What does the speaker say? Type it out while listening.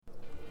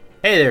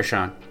Hey there,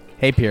 Sean.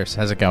 Hey, Pierce.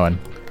 How's it going?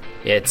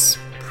 It's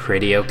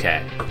pretty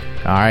okay.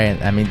 All right.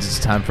 That means it's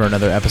time for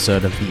another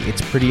episode of the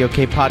It's Pretty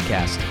Okay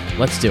podcast.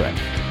 Let's do it.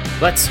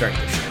 Let's start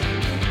the show.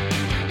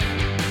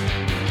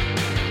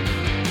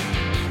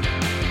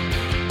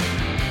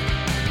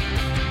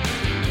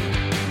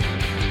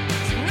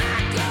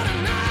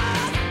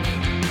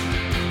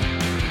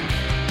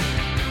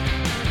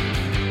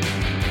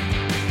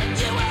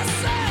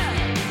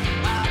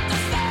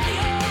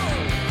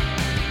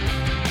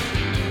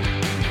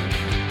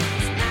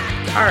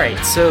 All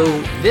right, so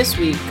this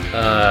week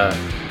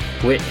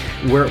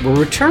we're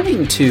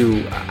returning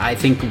to, I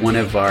think, one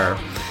of our,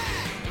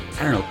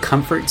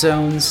 comfort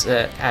zones.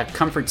 At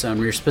Comfort Zone,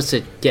 we were supposed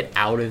to get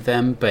out of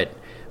them, but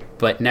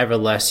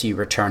nevertheless, you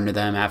return to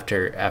them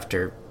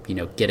after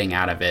getting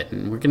out of it.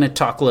 And we're going to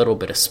talk a little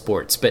bit of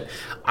sports, but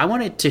I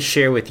wanted to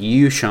share with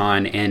you,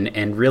 Sean,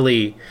 and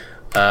really,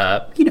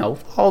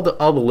 all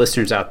the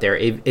listeners out there,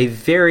 a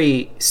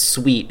very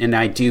sweet, and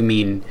I do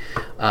mean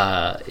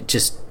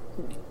just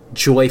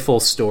joyful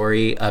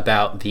story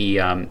about the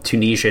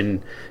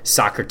Tunisian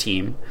soccer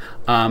team.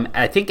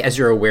 I think, as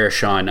you're aware,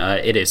 Sean,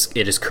 it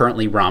is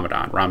currently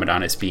Ramadan.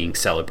 Ramadan is being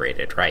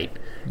celebrated, right?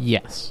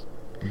 Yes,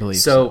 I believe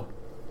so.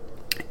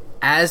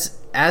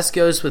 As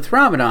goes with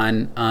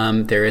Ramadan,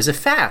 there is a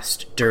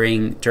fast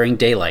during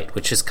daylight,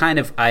 which is kind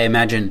of, I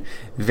imagine,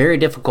 very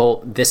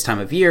difficult this time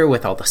of year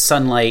with all the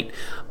sunlight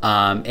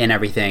and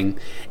everything.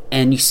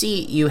 And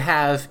you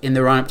have in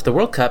the run-up to the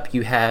World Cup,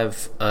 you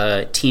have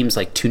teams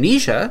like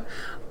Tunisia,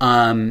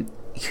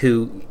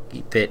 who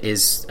that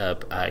is,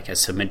 I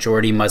guess, a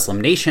majority Muslim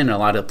nation. A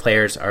lot of the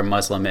players are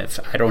Muslim. If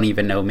I don't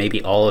even know,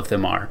 maybe all of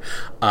them are.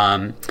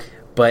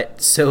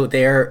 But so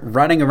they're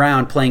running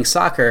around playing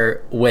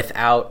soccer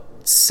without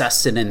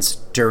sustenance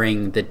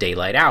during the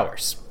daylight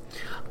hours.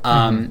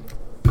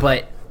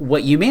 But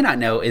what you may not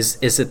know is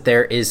that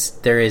there is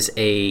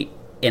an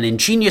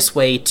ingenious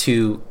way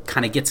to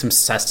kind of get some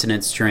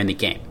sustenance during the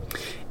game,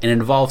 and it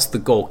involves the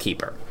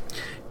goalkeeper.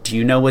 Do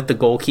you know what the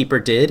goalkeeper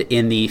did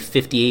in the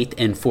 58th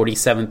and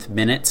 47th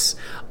minutes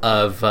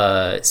of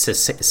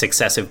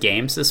successive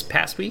games this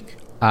past week?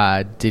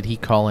 Did he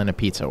call in a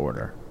pizza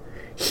order?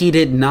 He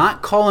did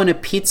not call in a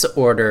pizza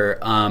order.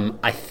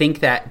 I think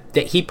that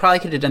he probably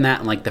could have done that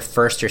in like the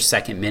first or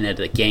second minute of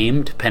the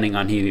game, depending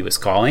on who he was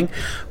calling.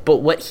 But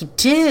what he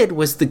did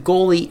was the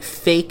goalie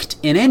faked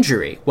an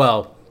injury.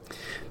 Well,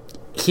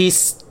 he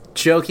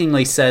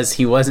jokingly says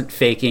he wasn't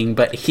faking,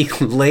 but he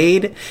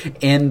laid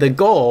in the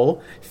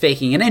goal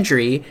faking an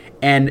injury,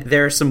 and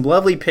there are some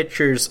lovely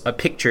pictures on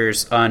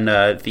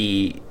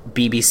the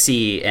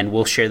BBC, and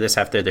we'll share this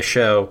after the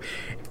show,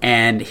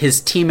 and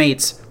his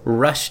teammates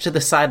rushed to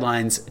the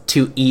sidelines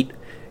to eat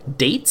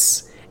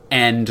dates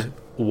and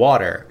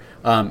water.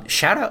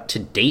 Shout out to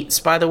dates,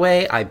 by the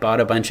way. I bought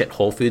a bunch at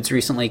Whole Foods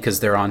recently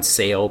because they're on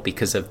sale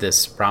because of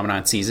this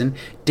Ramadan season.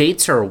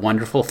 Dates are a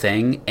wonderful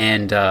thing,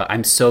 and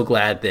I'm so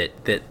glad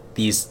that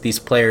these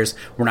players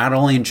were not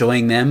only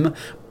enjoying them,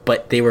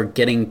 but they were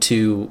getting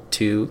to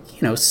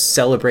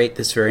celebrate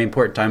this very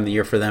important time of the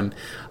year for them,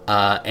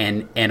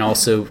 and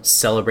also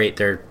celebrate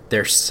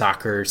their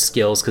soccer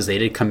skills, because they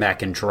did come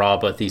back and draw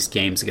both these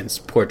games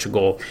against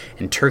Portugal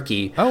and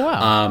Turkey. Oh,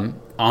 wow.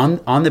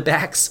 On the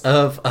backs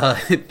of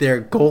their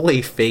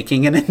goalie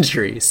faking an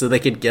injury so they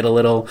could get a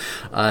little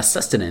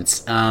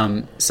sustenance.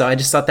 So I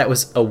just thought that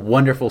was a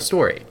wonderful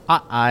story.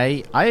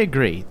 I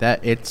agree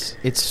that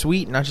it's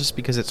sweet, not just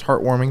because it's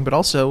heartwarming, but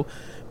also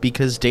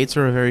because dates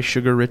are a very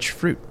sugar-rich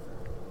fruit.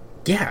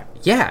 Yeah,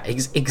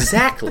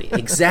 exactly,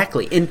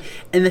 exactly. And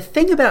the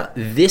thing about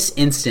this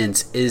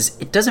instance is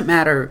it doesn't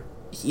matter,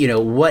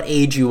 what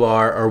age you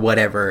are or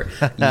whatever.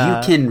 You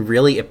can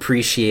really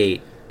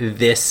appreciate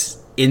this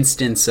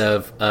instance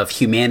of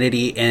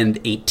humanity and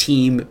a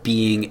team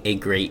being a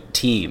great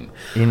team.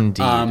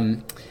 Indeed.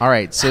 All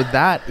right, so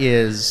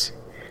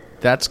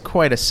that's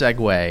quite a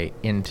segue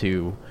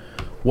into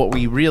what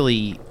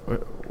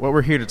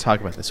we're here to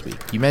talk about this week.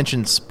 You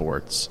mentioned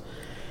sports.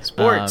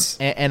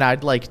 And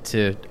I'd like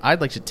to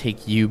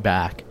take you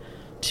back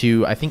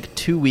to, I think,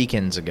 2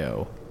 weekends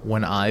ago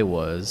when I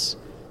was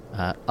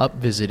up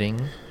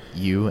visiting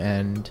you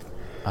and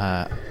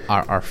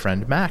our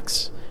friend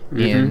Max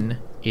in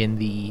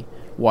the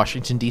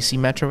Washington, D.C.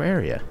 metro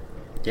area.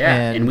 Yeah,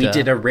 and we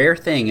did a rare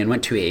thing and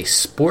went to a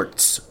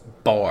sports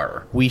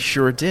bar. We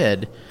sure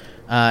did.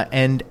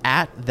 And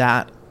at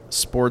that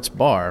sports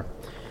bar,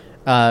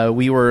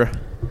 we were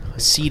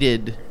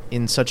seated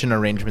in such an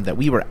arrangement that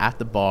we were at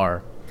the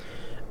bar,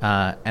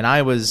 and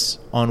I was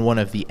on one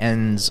of the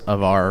ends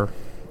of our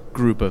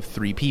group of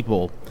 3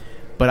 people,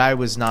 but I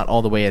was not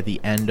all the way at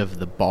the end of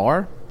the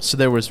bar, so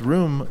there was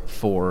room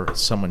for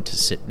someone to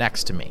sit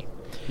next to me.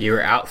 You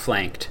were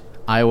outflanked.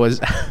 I was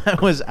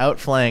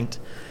outflanked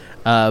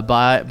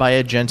by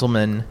a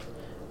gentleman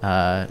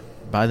by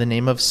the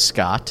name of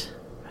Scott,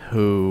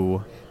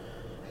 who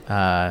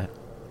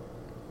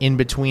in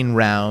between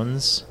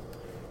rounds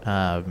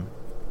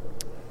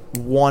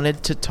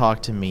wanted to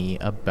talk to me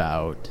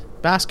about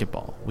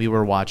basketball. We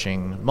were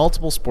watching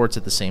multiple sports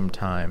at the same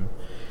time.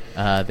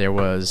 There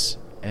was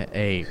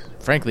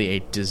frankly a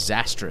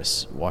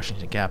disastrous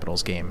Washington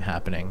Capitals game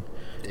happening.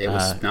 It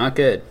was not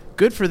good.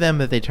 Good for them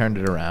that they turned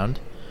it around.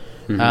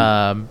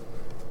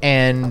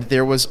 And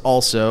there was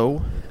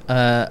also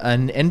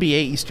an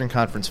NBA Eastern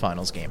Conference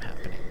Finals game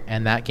happening,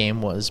 and that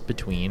game was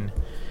between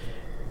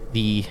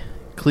the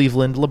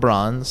Cleveland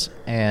LeBrons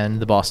and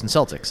the Boston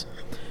Celtics.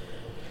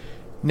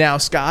 Now,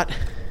 Scott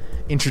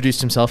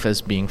introduced himself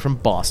as being from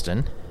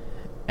Boston,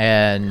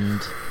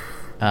 and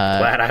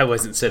glad I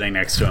wasn't sitting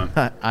next to him.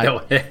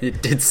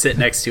 It did sit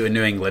next to a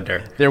New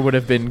Englander. There would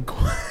have been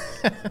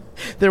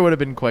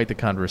quite the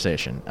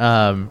conversation.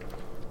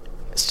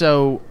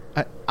 So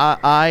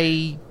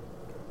I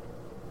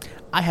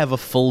have a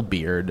full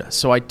beard,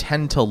 so I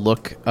tend to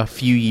look a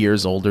few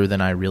years older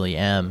than I really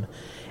am,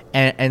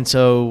 and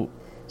so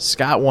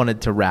Scott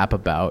wanted to rap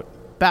about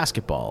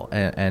basketball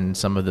and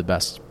some of the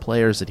best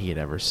players that he had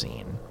ever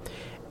seen,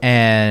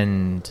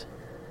 and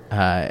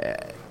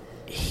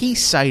he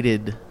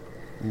cited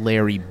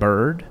Larry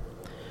Bird,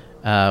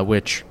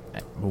 which,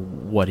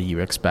 what do you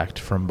expect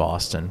from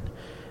Boston?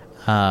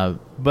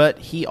 But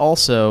he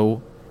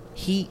also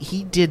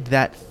he did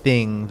that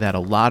thing that a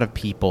lot of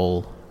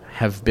people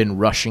have been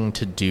rushing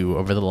to do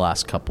over the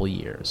last couple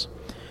years,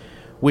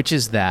 which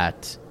is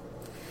that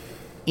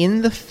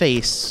in the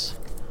face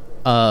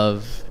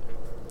of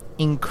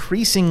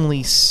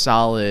increasingly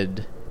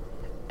solid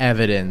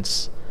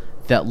evidence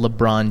that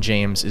LeBron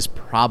James is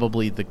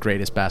probably the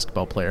greatest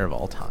basketball player of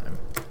all time,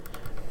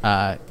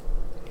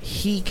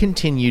 he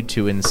continued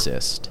to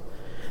insist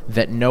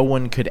that no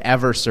one could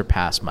ever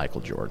surpass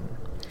Michael Jordan.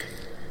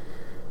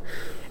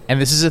 And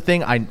this is a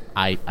thing,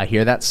 I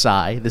hear that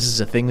sigh. This is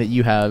a thing that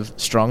you have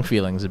strong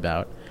feelings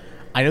about.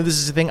 I know this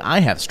is a thing I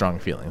have strong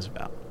feelings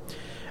about.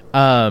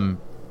 But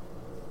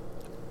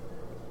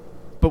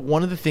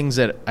one of the things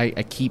that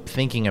I keep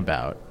thinking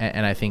about,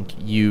 and I think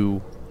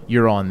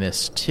you're on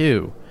this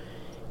too,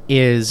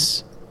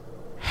 is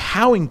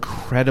how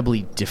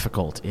incredibly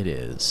difficult it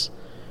is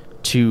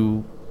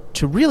to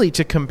really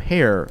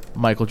compare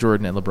Michael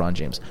Jordan and LeBron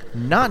James.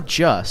 Not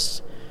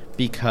just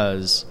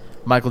because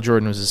Michael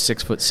Jordan was a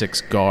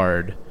 6'6"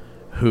 guard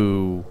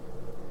who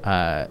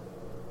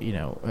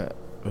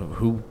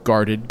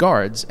guarded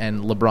guards,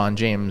 and LeBron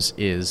James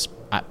is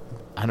I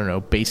don't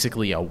know,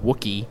 basically a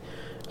Wookiee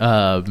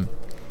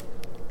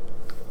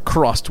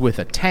crossed with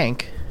a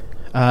tank.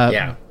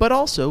 But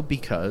also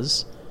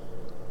because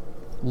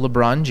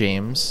LeBron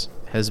James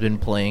has been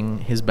playing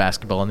his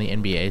basketball in the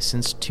NBA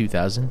since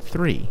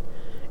 2003,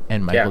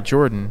 and Michael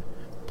Jordan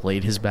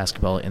played his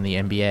basketball in the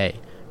NBA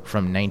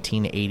from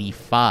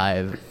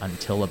 1985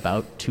 until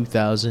about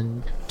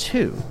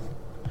 2002.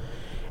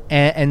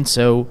 And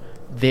so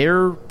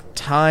their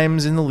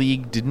times in the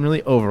league didn't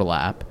really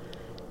overlap,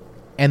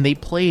 and they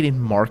played in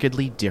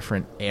markedly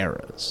different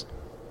eras.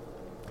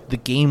 The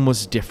game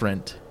was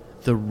different,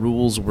 the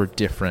rules were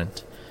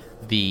different,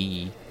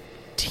 the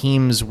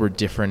teams were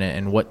different,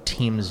 and what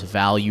teams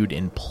valued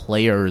in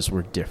players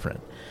were different.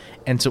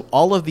 And so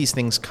all of these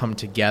things come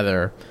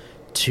together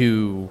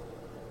to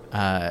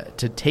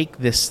take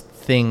this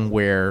thing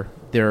where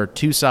there are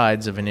two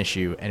sides of an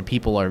issue, and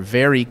people are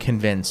very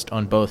convinced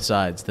on both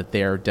sides that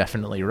they're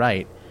definitely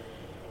right.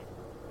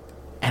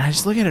 And I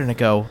just look at it and I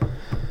go,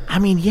 I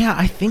mean, yeah,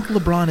 I think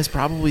LeBron is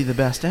probably the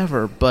best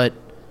ever, but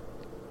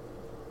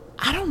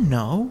I don't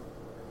know.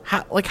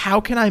 How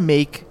can I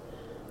make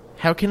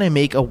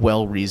a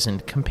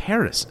well-reasoned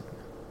comparison?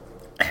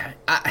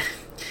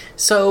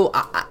 So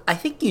I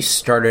think you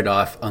started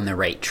off on the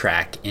right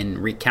track in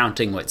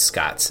recounting what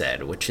Scott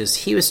said, which is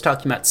he was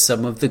talking about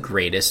some of the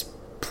greatest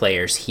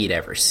players he'd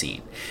ever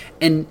seen.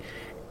 And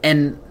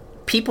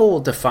people will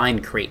define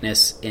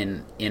greatness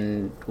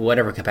in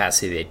whatever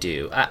capacity they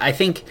do. I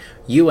think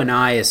you and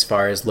I, as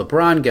far as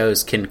LeBron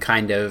goes, can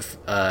kind of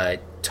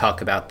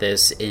talk about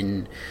this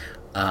in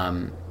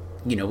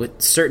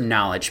with certain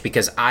knowledge,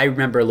 because I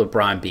remember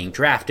LeBron being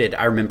drafted.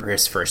 I remember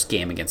his first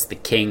game against the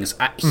Kings.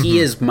 He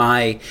is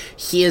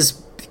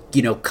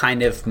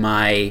kind of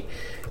my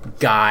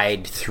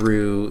guide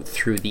through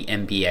the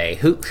NBA.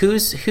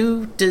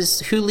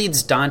 Who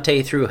leads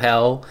Dante through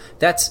hell?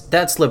 That's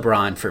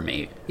LeBron for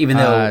me. Even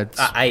though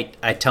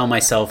I tell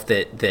myself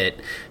that the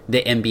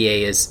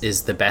NBA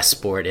is the best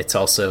sport, it's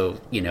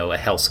also a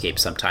hellscape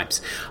sometimes.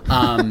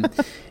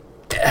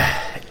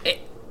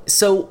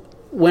 So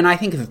when I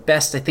think of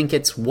best, I think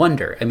it's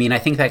wonder. I mean, I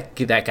think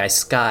that guy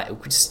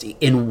Scott, just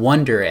in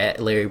wonder at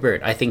Larry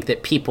Bird. I think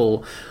that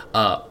people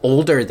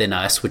older than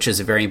us, which is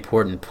a very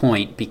important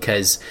point,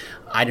 because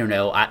I don't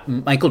know,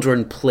 Michael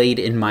Jordan played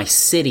in my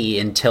city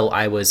until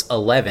I was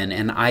 11,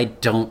 and I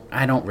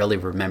don't really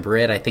remember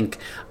it. I think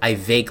I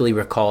vaguely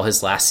recall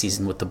his last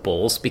season with the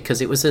Bulls, because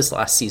it was his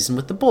last season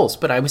with the Bulls,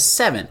 but I was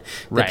 7.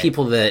 The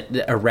people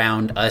that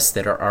around us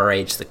that are our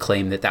age that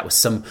claim that was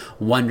some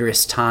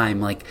wondrous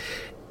time, like,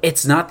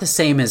 it's not the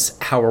same as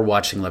how we're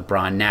watching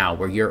LeBron now,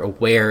 where you're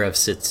aware of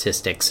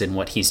statistics and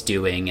what he's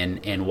doing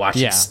and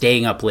watching,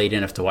 staying up late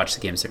enough to watch the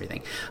games and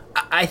everything.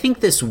 I think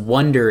this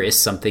wonder is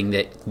something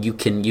that you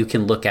can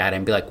look at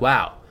and be like,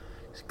 wow,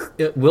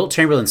 Wilt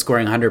Chamberlain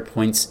scoring 100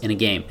 points in a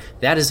game,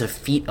 that is a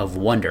feat of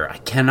wonder. I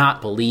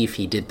cannot believe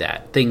he did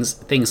that.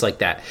 Things like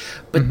that.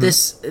 But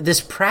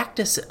this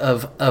practice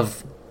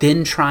of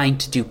then trying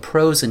to do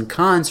pros and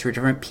cons for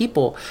different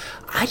people,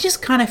 I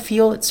just kind of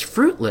feel it's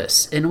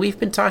fruitless. And we've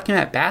been talking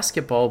about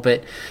basketball,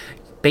 but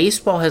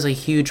baseball has a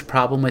huge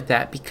problem with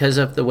that because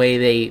of the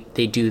way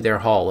they do their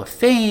Hall of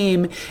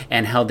Fame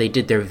and how they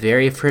did their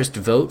very first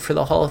vote for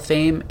the Hall of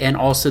Fame, and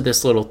also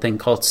this little thing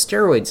called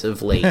steroids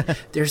of late.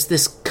 There's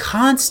this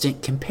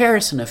constant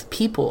comparison of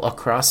people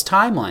across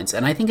timelines,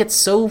 and I think it's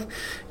so,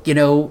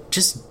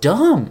 just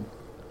dumb.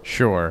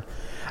 Sure.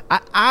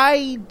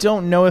 I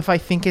don't know if I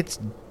think it's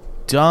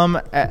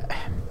dumb.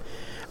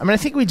 I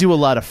think we do a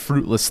lot of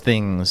fruitless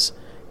things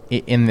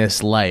in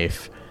this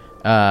life,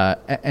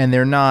 and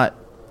they're not,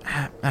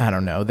 I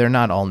don't know, they're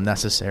not all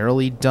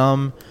necessarily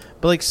dumb,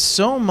 but like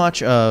so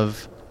much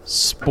of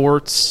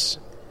sports,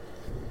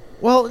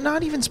 well,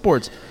 not even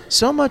sports,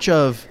 so much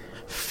of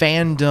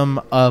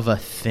fandom of a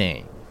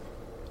thing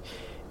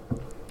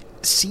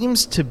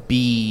seems to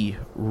be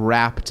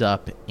wrapped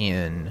up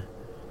in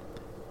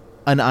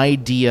an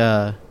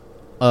idea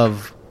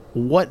of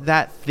what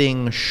that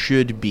thing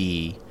should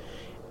be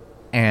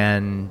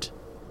and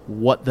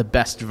what the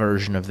best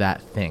version of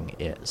that thing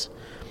is.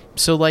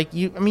 So, like,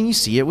 you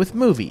see it with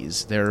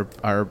movies. There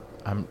are,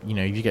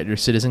 you got your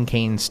Citizen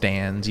Kane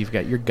stands, you've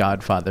got your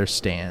Godfather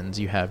stands,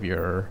 you have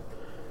your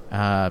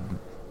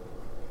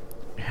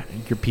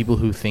people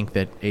who think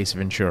that Ace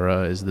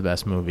Ventura is the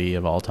best movie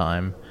of all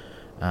time.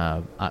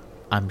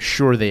 I'm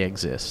sure they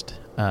exist.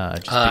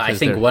 I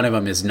think one of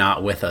them is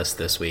not with us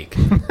this week.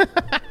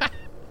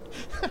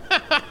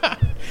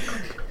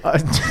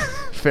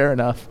 Fair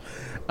enough.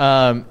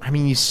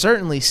 You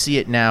certainly see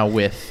it now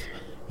with,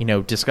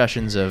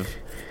 discussions of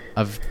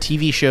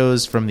TV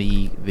shows from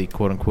the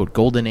quote unquote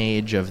golden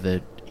age of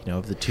the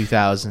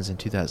 2000s and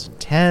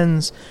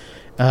 2010s.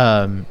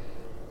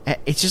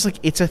 It's just like,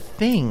 it's a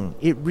thing.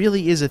 It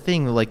really is a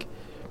thing. Like,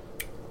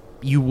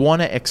 you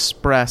want to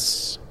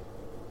express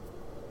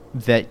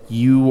that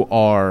you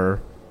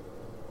are,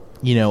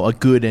 a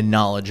good and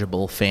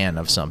knowledgeable fan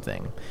of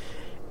something.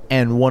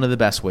 And one of the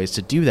best ways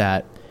to do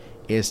that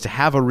is to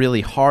have a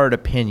really hard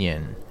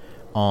opinion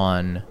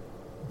on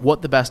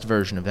what the best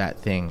version of that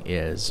thing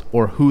is,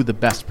 or who the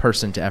best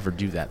person to ever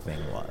do that thing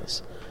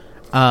was.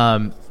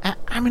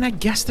 I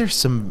guess there's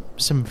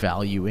some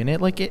value in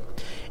it. Like, it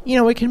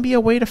can be a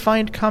way to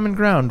find common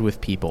ground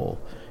with people.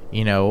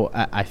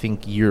 I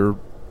think you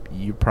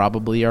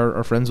probably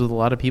are friends with a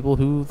lot of people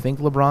who think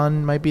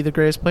LeBron might be the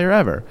greatest player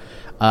ever.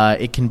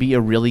 It can be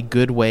a really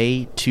good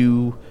way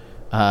to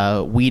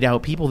weed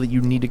out people that you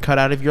need to cut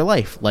out of your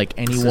life, like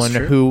anyone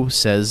who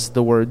says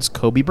the words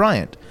Kobe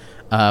Bryant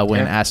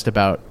when asked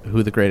about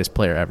who the greatest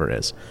player ever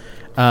is.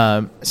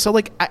 So,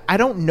 like, I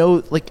don't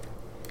know, like,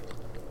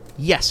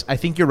 yes, I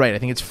think you're right. I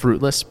think it's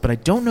fruitless, but I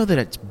don't know that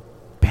it's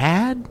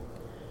bad.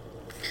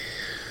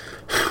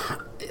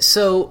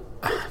 So,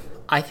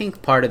 I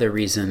think part of the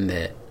reason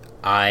that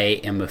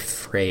I am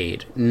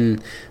afraid,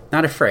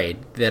 not afraid,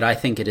 that I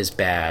think it is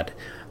bad,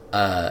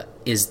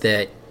 is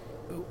that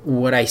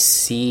what I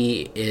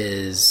see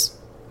is,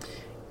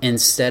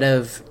 instead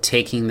of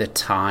taking the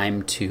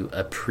time to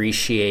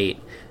appreciate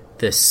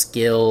the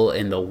skill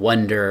and the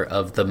wonder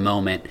of the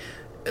moment,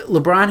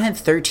 LeBron had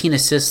 13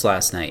 assists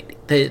last night.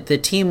 The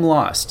team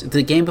lost.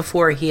 The game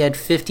before, he had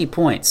 50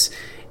 points,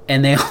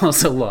 and they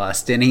also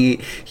lost. And he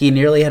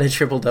nearly had a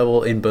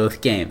triple-double in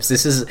both games.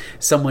 This is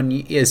someone,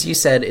 as you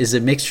said, is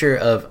a mixture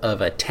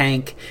of a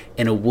tank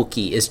and a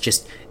Wookiee. Is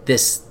just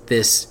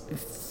this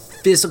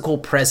physical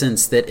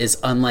presence that is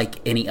unlike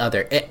any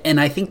other. And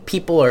I think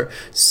people are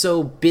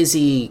so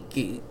busy,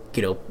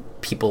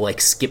 people like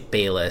Skip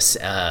Bayless,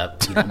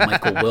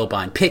 Michael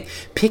Wilbon,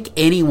 pick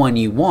anyone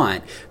you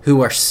want,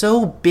 who are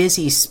so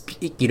busy,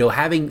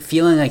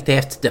 feeling like they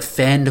have to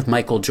defend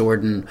Michael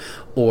Jordan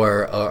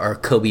or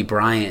Kobe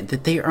Bryant,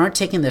 that they aren't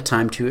taking the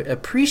time to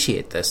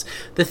appreciate this.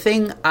 The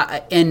thing,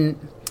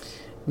 and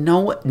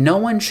no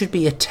one should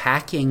be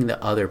attacking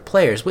the other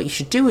players. What you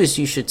should do is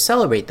you should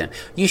celebrate them.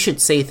 You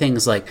should say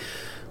things like,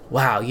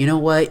 wow, you know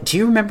what? Do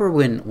you remember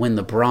when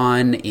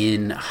LeBron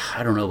in,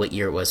 I don't know what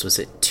year it was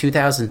it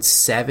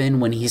 2007,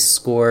 when he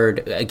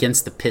scored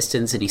against the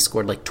Pistons, and he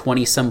scored like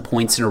 20-some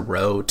points in a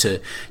row to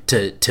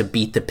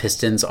beat the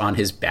Pistons on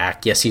his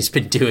back? Yes, he's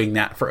been doing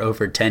that for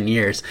over 10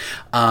 years.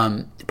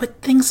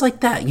 But things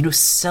like that,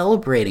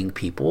 celebrating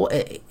people,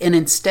 and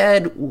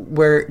instead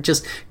we're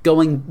just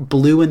going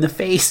blue in the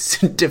face,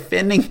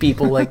 defending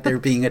people like they're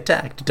being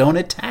attacked. Don't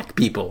attack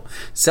people.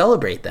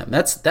 Celebrate them.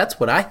 That's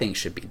what I think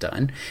should be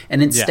done.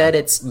 And instead,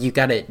 it's, you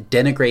got to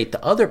denigrate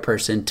the other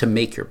person to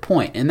make your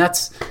point, and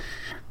that's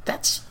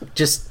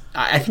just,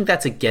 I think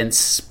that's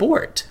against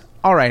sport.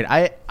 All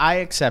right, I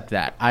accept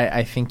that.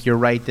 I think you're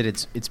right that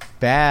it's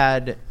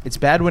bad. It's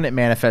bad when it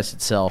manifests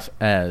itself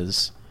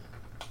as,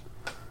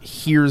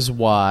 here's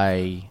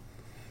why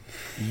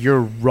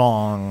you're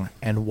wrong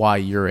and why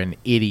you're an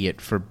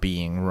idiot for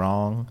being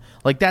wrong.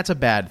 Like, that's a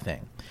bad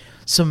thing.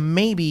 So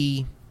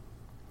maybe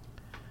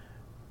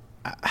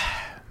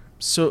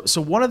So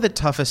one of the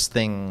toughest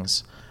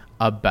things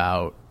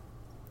about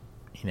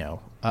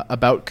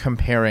about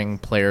comparing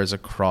players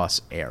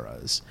across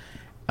eras,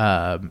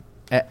 as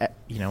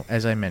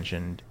I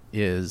mentioned,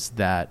 is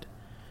that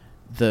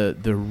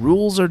the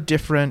rules are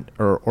different,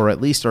 or at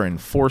least are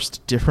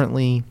enforced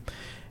differently,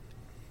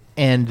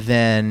 and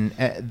then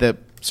the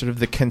sort of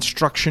the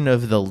construction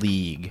of the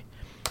league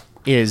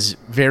is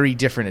very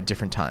different at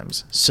different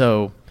times.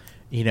 So,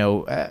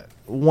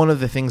 one of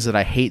the things that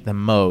I hate the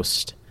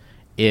most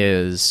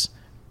is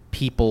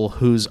people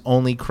whose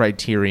only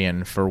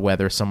criterion for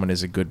whether someone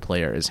is a good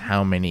player is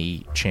how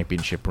many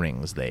championship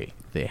rings they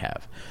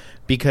have.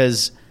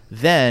 Because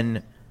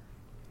then,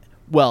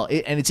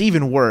 and it's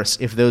even worse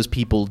if those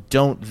people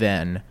don't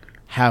then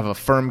have a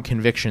firm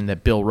conviction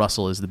that Bill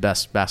Russell is the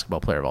best basketball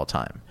player of all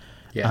time.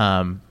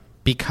 Yeah.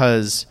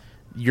 Because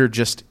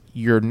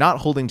you're not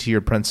holding to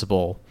your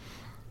principle,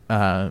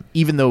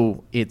 even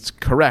though it's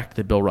correct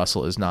that Bill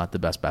Russell is not the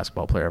best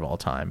basketball player of all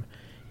time.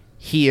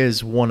 He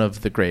is one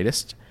of the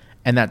greatest,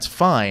 and that's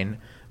fine,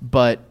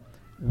 but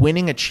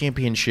winning a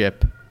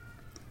championship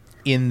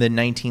in the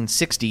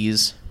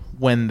 1960s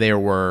when there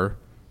were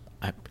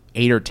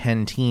 8 or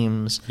 10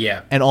 teams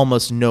and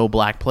almost no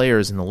black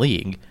players in the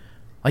league,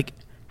 like,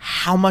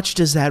 how much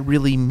does that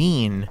really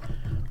mean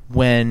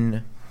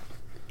when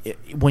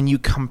you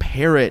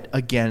compare it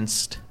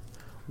against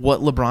what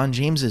LeBron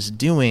James is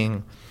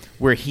doing,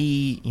 where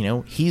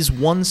he's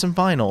won some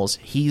finals,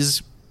 he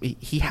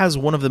has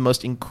one of the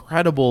most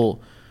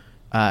incredible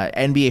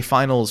NBA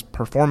Finals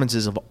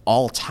performances of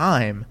all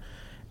time,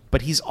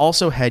 but he's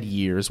also had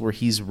years where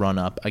he's run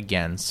up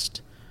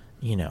against,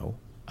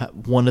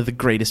 one of the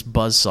greatest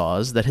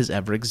buzzsaws that has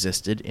ever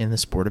existed in the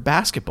sport of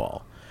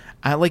basketball.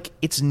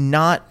 It's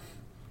not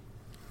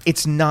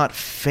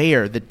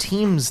fair. The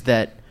teams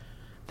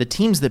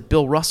that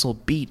Bill Russell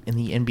beat in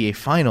the NBA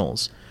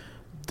Finals,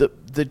 the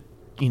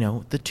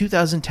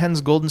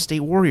 2010s Golden State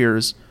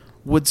Warriors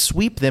would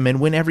sweep them and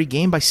win every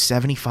game by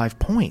 75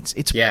 points.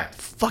 It's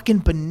fucking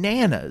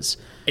bananas.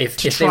 If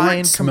they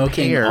weren't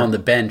smoking on the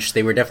bench,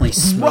 they were definitely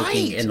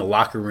smoking in the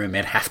locker room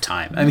at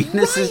halftime. I mean,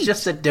 this is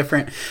just a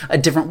different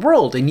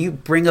world. And you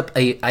bring up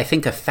I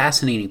think a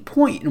fascinating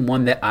point, and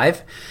one that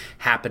I've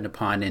happened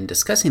upon in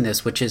discussing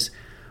this, which is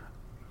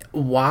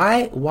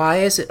why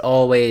is it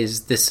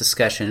always this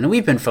discussion? And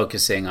we've been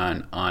focusing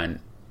on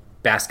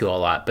basketball a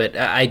lot, but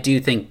I do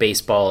think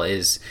baseball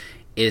is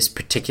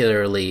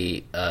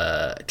particularly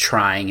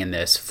trying in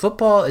this.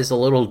 Football is a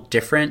little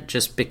different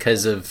just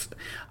because of,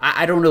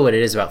 I don't know what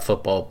it is about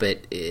football,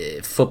 but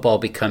football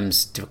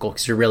becomes difficult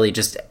because you're really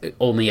just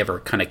only ever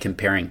kind of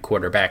comparing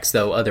quarterbacks,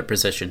 though other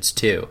positions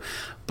too.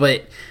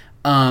 But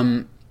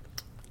I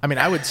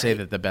would say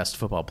that the best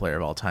football player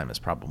of all time is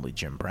probably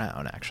Jim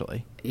Brown,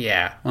 actually.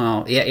 Yeah,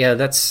 well, yeah,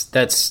 that's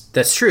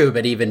true.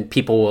 But even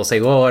people will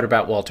say, "Well, what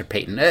about Walter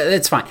Payton?"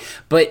 It's fine.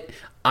 But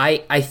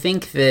I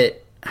think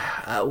that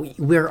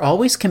we're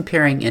always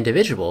comparing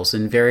individuals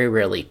and very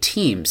rarely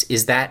teams.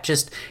 Is that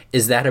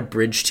a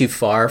bridge too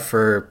far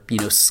for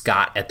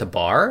Scott at the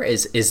bar?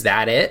 Is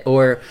that it,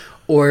 or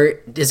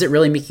does it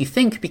really make you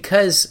think?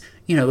 Because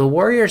the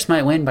Warriors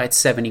might win by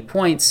 70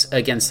 points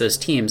against those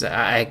teams.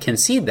 I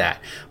concede that,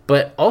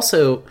 but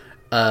also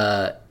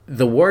the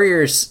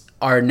Warriors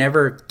are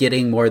never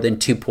getting more than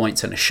 2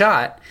 points in a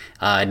shot.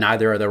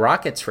 Neither are the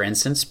Rockets, for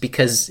instance,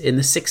 because in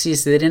the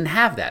 60s they didn't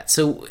have that.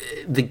 So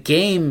the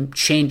game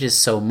changes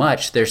so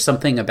much. There's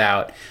something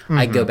about,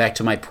 I go back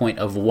to my point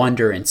of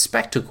wonder and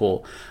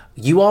spectacle.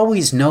 You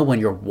always know when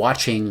you're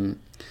watching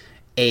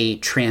a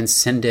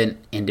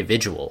transcendent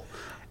individual.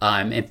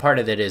 And part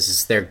of it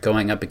is they're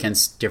going up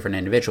against different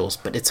individuals,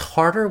 but it's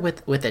harder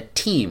with a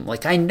team.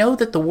 Like, I know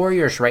that the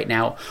Warriors right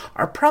now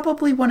are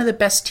probably one of the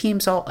best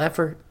teams I'll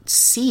ever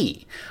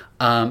see.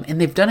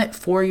 And they've done it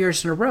 4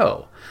 years in a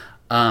row.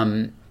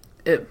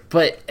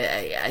 But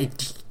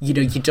you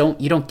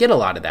don't get a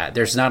lot of that.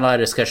 There's not a lot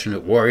of discussion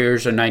that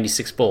Warriors are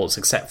 96 Bulls,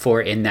 except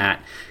for in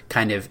that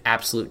kind of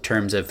absolute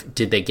terms of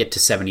did they get to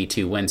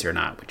 72 wins or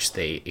not, which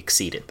they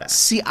exceeded that.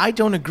 See, I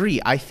don't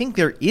agree. I think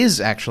there is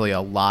actually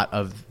a lot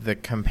of the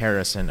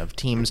comparison of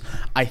teams.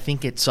 I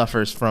think it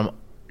suffers from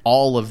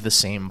all of the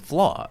same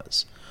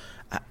flaws.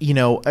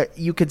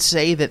 You could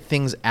say that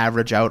things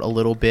average out a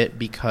little bit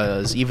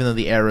because even though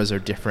the eras are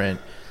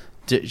different,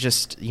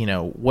 just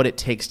what it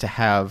takes to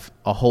have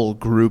a whole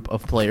group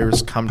of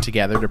players come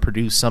together to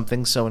produce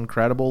something so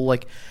incredible.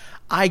 Like,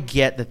 I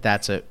get that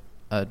that's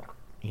an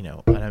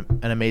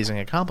amazing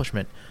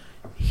accomplishment.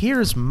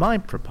 Here's my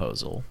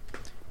proposal.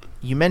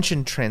 You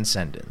mentioned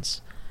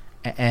transcendence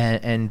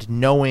and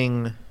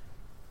knowing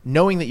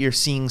that you're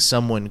seeing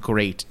someone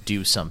great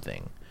do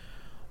something.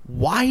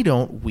 Why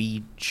don't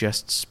we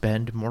just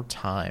spend more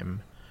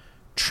time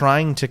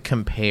trying to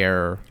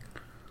compare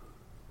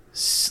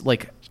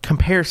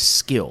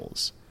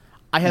skills?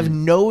 I have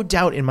no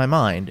doubt in my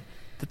mind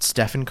that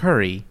Stephen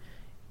Curry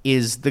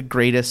is the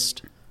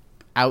greatest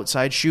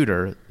outside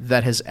shooter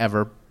that has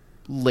ever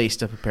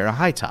laced up a pair of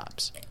high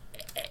tops.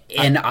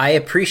 And I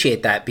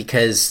appreciate that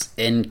because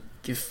in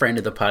friend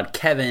of the pod,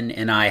 Kevin,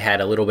 and I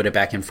had a little bit of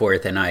back and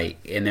forth, and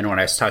then when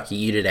I was talking to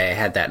you today, I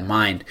had that in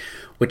mind,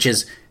 which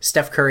is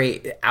Steph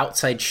Curry,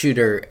 outside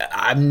shooter.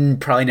 I'm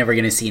probably never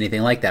going to see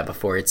anything like that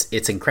before.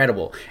 It's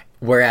incredible.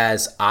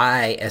 Whereas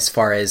as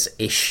far as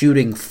a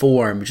shooting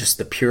form, just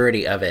the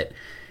purity of it,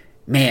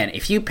 man,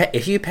 if you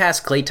pass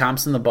Klay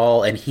Thompson the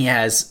ball and he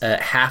has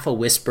half a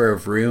whisper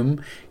of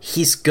room,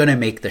 he's gonna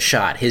make the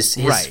shot. His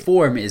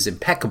form is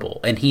impeccable,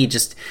 and he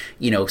just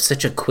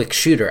such a quick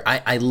shooter.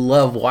 I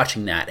love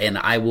watching that, and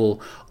I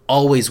will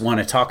always want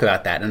to talk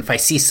about that. And if I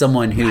see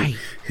someone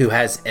who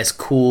has as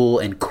cool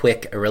and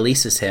quick a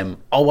release as him,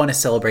 I'll want to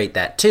celebrate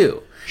that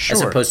too. Sure.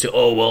 As opposed to,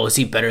 oh well, is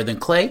he better than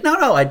Klay?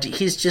 No,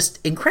 he's just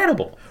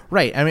incredible.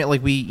 Right. I mean,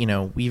 like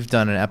we've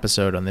done an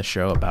episode on this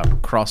show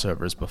about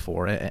crossovers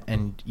before,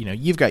 and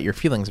you've got your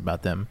feelings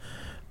about them,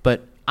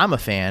 but I'm a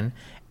fan,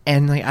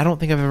 and like I don't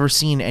think I've ever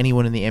seen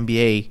anyone in the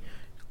NBA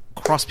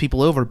cross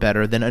people over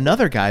better than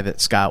another guy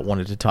that Scott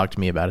wanted to talk to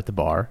me about at the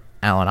bar,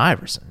 Allen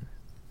Iverson.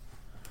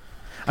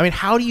 I mean,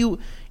 how do you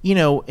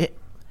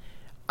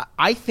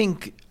I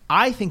think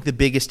the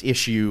biggest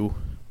issue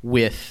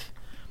with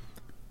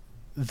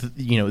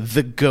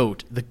the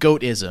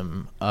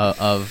goatism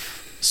of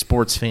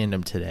sports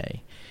fandom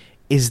today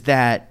is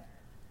that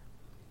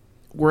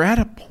we're at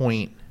a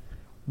point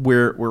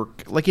where we're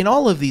like in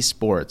all of these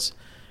sports,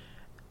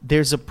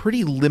 there's a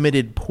pretty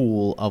limited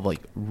pool of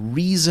like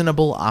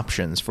reasonable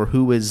options for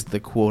who is the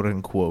quote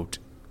unquote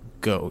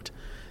GOAT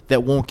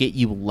that won't get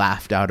you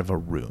laughed out of a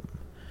room.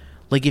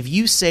 Like if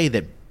you say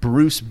that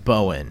Bruce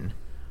Bowen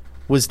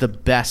was the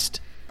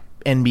best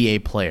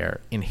NBA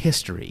player in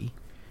history,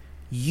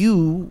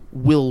 you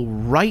will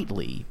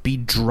rightly be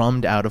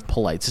drummed out of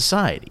polite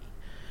society.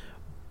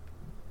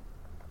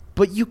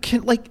 But you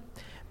can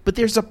but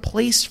there's a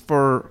place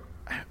for,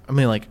 I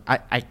mean, like,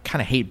 I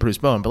kind of hate Bruce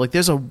Bowen, but like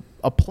there's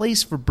a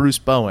place for Bruce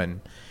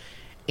Bowen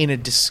in a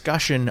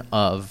discussion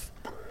of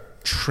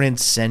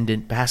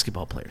transcendent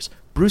basketball players.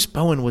 Bruce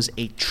Bowen was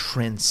a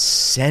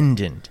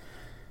transcendent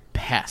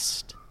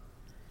pest.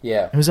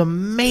 Yeah. It was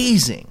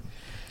amazing.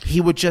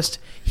 He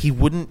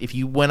wouldn't, if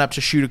you went up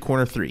to shoot a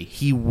corner three,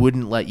 he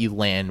wouldn't let you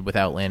land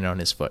without landing on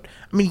his foot.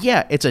 I mean,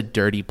 yeah, it's a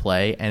dirty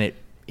play and it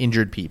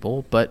injured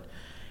people, but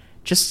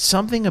just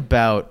something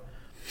about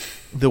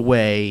the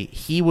way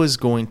he was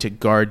going to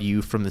guard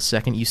you from the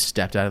second you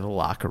stepped out of the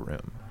locker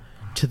room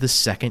to the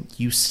second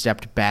you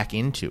stepped back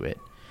into it.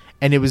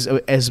 And it was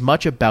as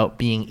much about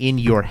being in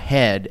your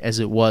head as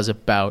it was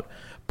about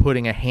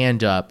putting a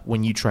hand up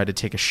when you try to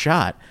take a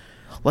shot.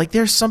 Like,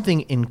 there's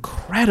something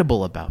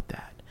incredible about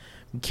that.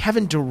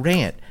 Kevin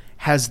Durant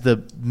has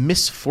the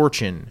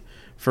misfortune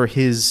for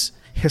his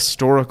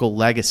historical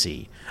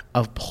legacy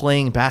of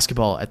playing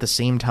basketball at the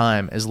same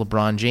time as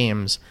LeBron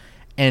James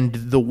and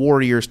the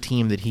Warriors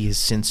team that he has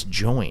since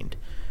joined.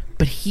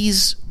 But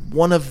he's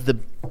one of the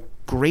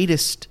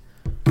greatest,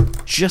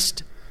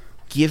 just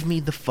give me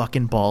the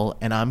fucking ball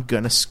and I'm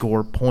going to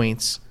score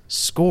points,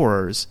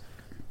 scorers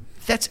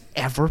that's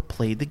ever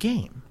played the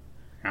game.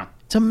 Yeah.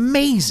 It's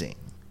amazing.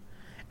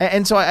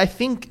 And so I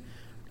think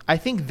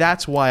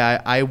that's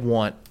why I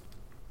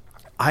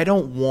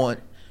don't want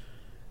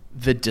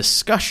the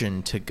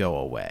discussion to go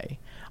away.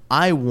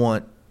 I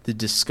want the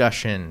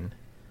discussion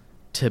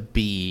to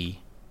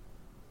be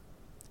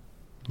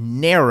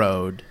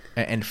narrowed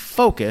and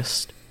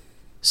focused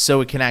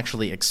so it can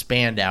actually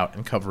expand out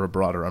and cover a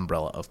broader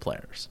umbrella of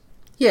players.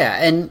 Yeah,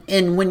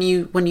 and when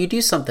you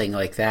do something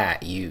like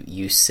that,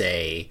 you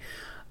say,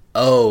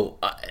 oh,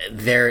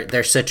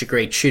 they're such a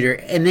great shooter,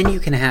 and then you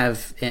can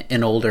have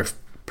an older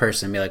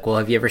person be like, well,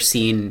 have you ever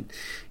seen,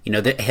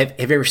 have you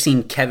ever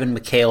seen Kevin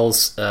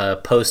McHale's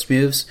post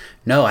moves?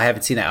 No, I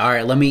haven't seen that. All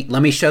right, let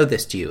me show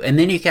this to you, and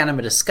then you can have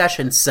a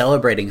discussion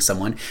celebrating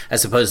someone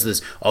as opposed to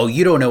this, oh,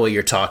 you don't know what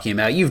you're talking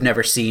about. You've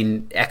never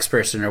seen X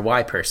person or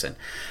Y person.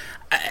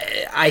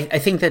 I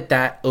think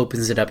that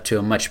opens it up to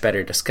a much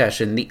better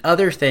discussion. The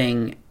other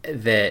thing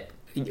that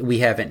we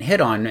haven't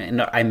hit on,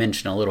 and I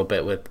mentioned a little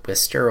bit with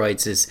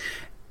steroids, is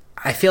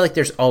I feel like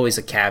there's always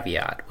a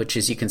caveat, which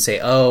is you can say,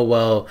 oh,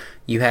 well,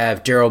 you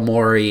have Daryl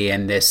Morey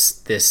and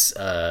this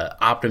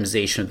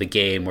optimization of the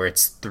game where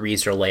it's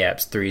threes or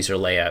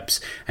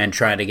layups, and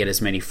trying to get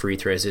as many free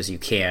throws as you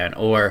can.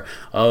 Or,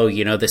 oh,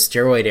 the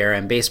steroid era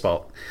in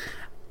baseball.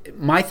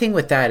 My thing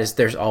with that is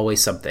there's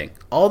always something.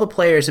 All the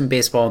players in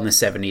baseball in the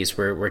 70s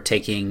were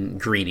taking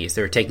greenies.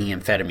 They were taking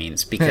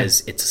amphetamines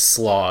because it's a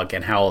slog,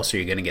 and how else are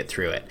you going to get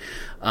through it?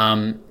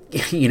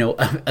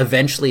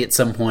 Eventually at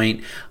some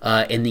point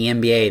in the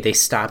NBA, they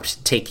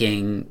stopped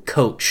taking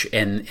coach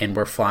and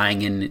were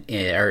flying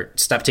or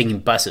stopped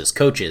taking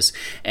coaches,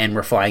 and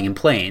were flying in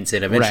planes.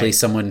 And eventually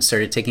someone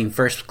started taking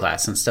first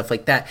class and stuff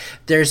like that.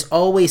 There's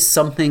always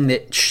something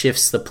that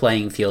shifts the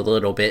playing field a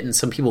little bit, and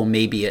some people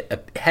may be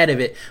ahead of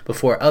it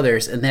before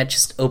others, and that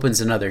just opens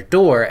another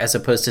door, as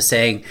opposed to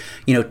saying,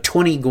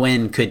 20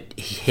 Gwynn could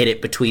hit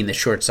it between the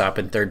shortstop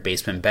and third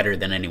baseman better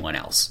than anyone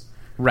else.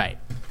 Right.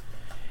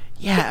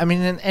 Yeah, I mean,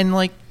 and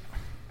like,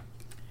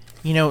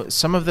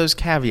 some of those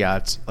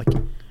caveats, like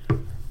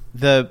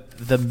the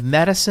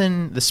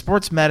medicine, the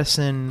sports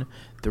medicine,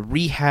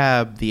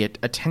 rehab, the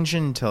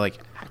attention to like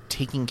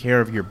taking care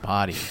of your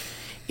body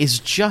is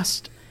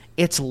just,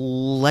 it's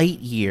light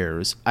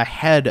years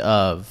ahead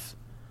of,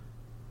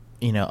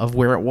 you know, of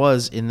where it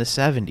was in the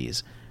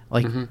 70s.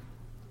 Like, I'm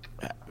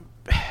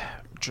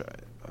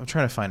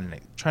trying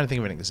to think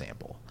of an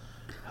example.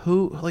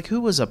 Who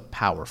was a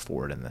power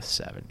forward in the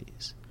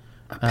 70s?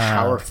 A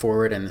power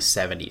forward in the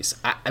 70s.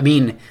 I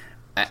mean,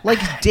 like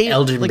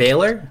Elgin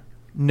Baylor?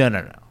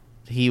 No.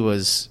 He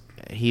was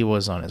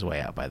on his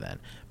way out by then.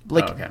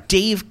 Like okay.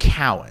 Dave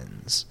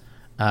Cowens.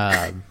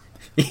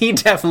 He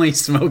definitely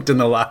smoked in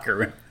the locker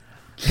room.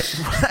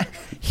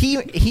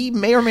 He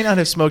may or may not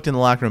have smoked in the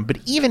locker room, but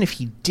even if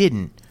he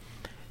didn't,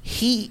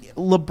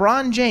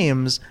 LeBron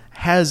James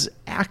has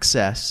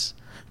access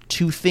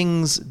to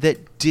things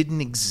that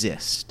didn't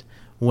exist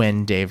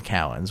when Dave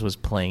Cowens was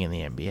playing in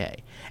the NBA.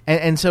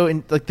 And so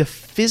in like the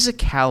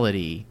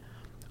physicality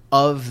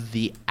of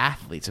the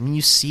athletes, I mean,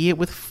 you see it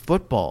with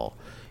football.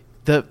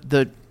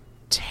 The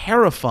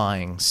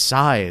terrifying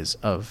size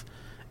of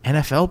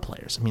NFL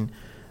players. I mean,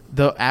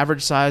 the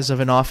average size of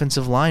an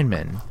offensive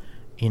lineman,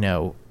 you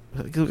know,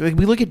 we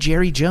look at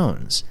Jerry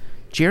Jones.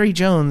 Jerry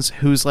Jones,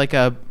 who's like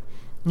a,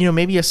 you know,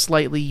 maybe a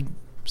slightly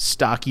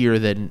stockier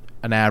than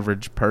an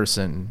average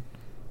person,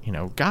 you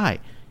know, guy.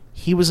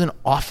 He was an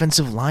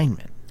offensive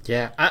lineman.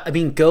 Yeah, I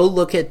mean, go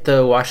look at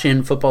the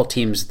Washington football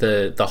teams,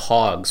 the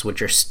Hogs,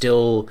 which are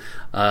still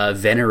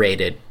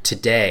venerated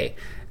today.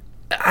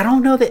 I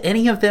don't know that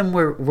any of them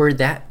were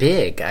that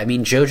big. I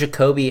mean, Joe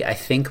Jacoby, I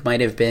think, might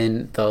have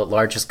been the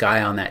largest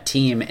guy on that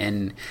team,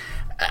 and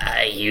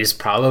he was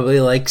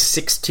probably like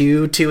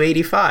 6'2",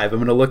 285. I'm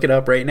going to look it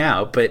up right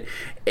now. But,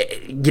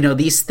 you know,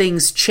 these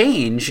things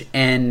change,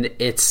 and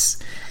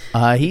it's...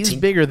 he's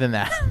bigger than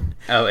that.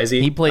 Oh, is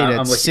he? He played at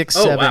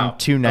 6'7",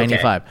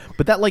 295. Okay.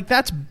 But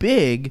that's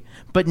big.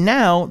 But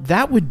now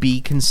that would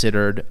be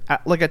considered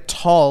like a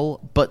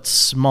tall but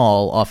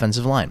small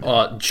offensive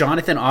lineman.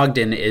 Jonathan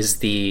Ogden is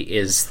the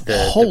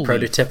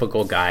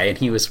prototypical guy, and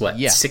he was what,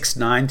 6'9",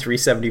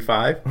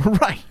 375?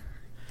 Right.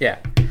 Yeah.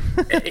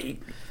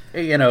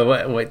 You know,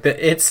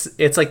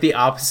 it's like the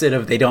opposite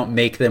of they don't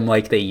make them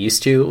like they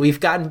used to. We've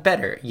gotten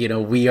better. You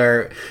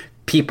know,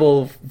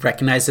 people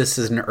recognize this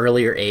as an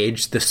earlier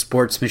age. The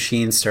sports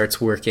machine starts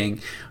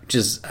working, which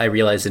is, I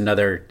realize,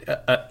 another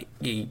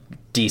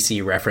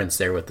DC reference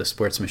there with the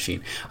sports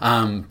machine.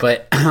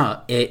 But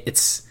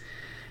it's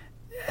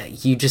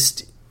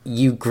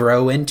you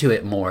grow into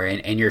it more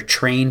and you're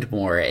trained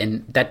more.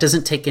 And that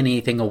doesn't take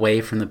anything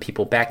away from the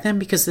people back then,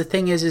 because the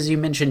thing is, as you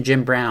mentioned,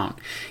 Jim Brown,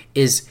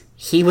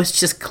 he was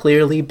just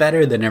clearly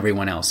better than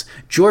everyone else.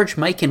 George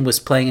Mikan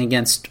was playing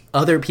against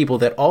other people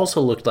that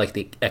also looked like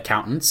the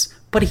accountants,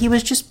 but he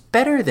was just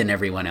better than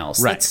everyone else.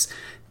 Right.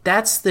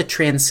 That's the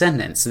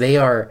transcendence. They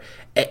are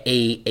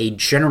a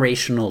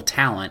generational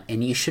talent,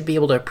 and you should be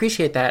able to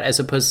appreciate that, as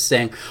opposed to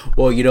saying,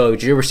 well, you know,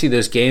 did you ever see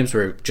those games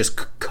where just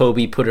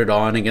Kobe put it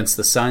on against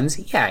the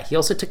Suns? Yeah, he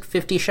also took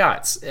 50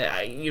 shots.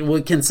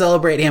 We can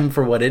celebrate him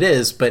for what it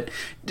is, but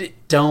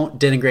don't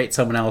denigrate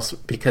someone else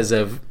because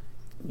of...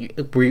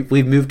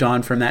 We've moved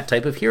on from that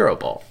type of hero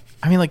ball.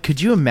 I mean, like, could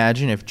you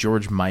imagine if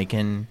George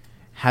Mikan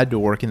had to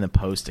work in the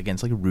post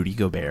against, like, Rudy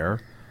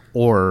Gobert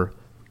or,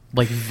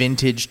 like,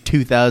 vintage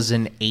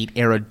 2008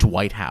 era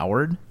Dwight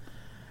Howard?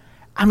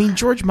 I mean,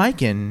 George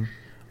Mikan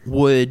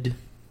would...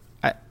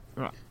 I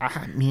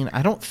mean,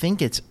 I don't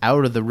think it's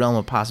out of the realm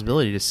of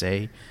possibility to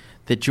say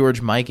that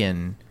George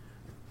Mikan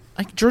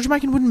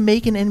wouldn't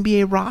make an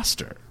NBA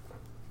roster.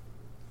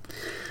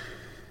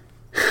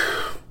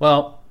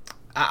 Well...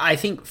 I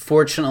think,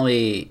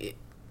 fortunately,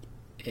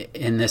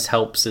 and this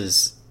helps,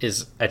 is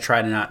I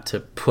try not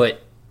to put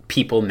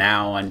people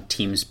now on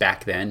teams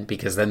back then,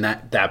 because then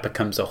that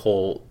becomes a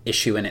whole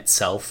issue in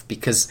itself.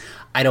 Because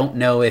I don't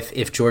know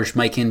if George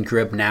Mikan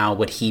grew up now,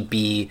 would he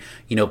be,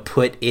 you know,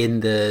 put in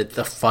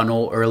the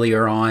funnel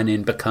earlier on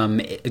and become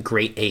a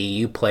great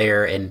AAU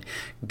player and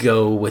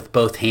go with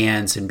both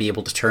hands and be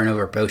able to turn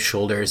over both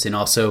shoulders and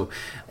also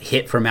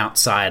hit from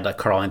outside like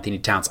Karl Anthony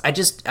Towns? I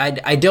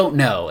don't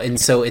know. And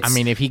so it's... I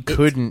mean, if he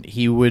couldn't,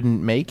 he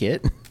wouldn't make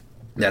it.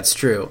 That's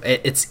true.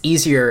 It's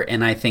easier,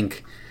 and I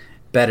think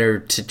better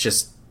to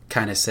just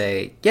kind of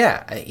say,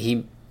 yeah,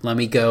 let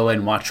me go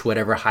and watch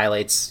whatever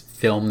highlights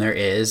film there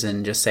is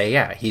and just say,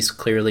 yeah, he's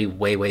clearly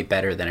way, way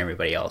better than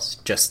everybody else.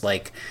 Just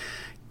like,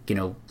 you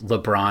know,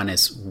 LeBron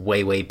is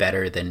way, way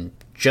better than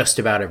just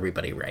about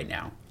everybody right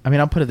now. I mean,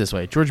 I'll put it this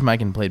way. George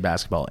Mikan played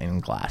basketball in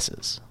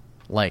glasses,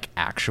 like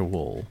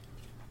actual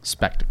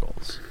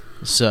spectacles.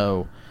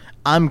 So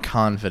I'm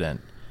confident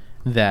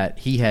that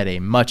he had a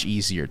much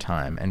easier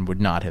time and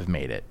would not have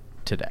made it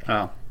today.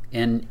 Oh,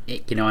 and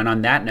you know, and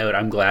on that note,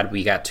 I'm glad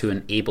we got to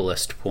an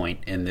ableist point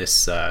in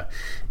this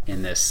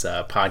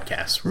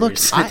podcast.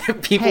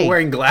 Look, people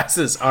wearing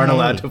glasses aren't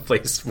allowed to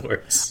play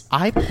sports.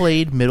 I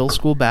played middle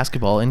school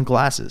basketball in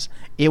glasses.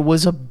 It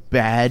was a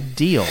bad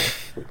deal.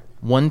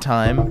 One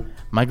time,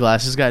 my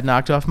glasses got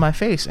knocked off my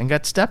face and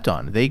got stepped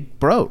on. They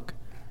broke.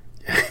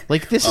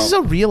 Like, this is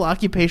a real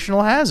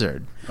occupational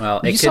hazard.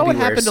 Well, you saw what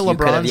happened to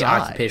LeBron's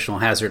eye.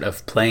 Occupational hazard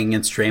of playing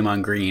against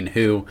Draymond Green,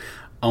 who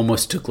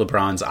almost took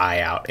LeBron's eye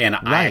out. And I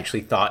Right.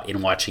 actually thought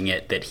in watching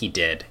it that he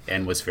did,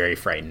 and was very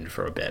frightened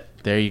for a bit.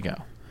 There you go.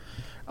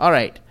 All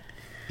right.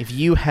 If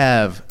you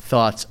have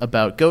thoughts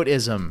about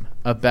GOATism,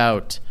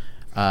 about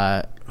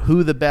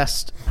who the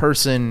best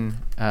person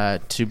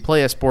to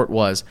play a sport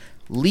was,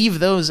 leave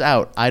those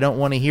out. I don't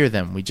want to hear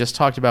them. We just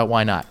talked about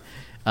why not.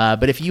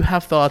 But if you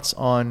have thoughts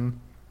on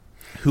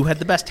who had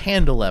the best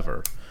handle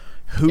ever,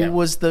 who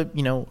was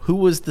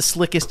the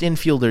slickest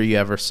infielder you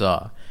ever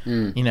saw,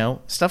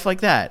 stuff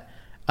like that,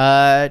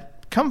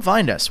 come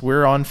find us.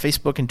 We're on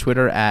Facebook and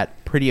Twitter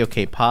at Pretty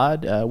Okay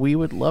Pod. We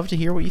would love to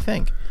hear what you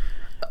think.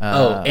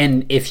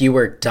 And if you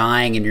were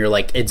dying and you're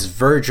like, it's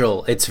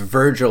Virgil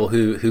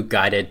who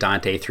guided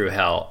Dante through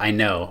hell. I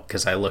know,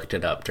 because I looked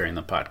it up during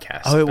the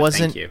podcast. Oh, it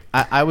wasn't. Thank you.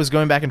 I was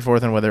going back and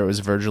forth on whether it was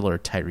Virgil or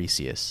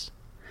Tiresias.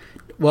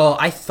 Well,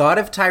 I thought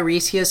of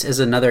Tiresias as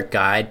another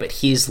guide, but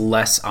he's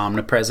less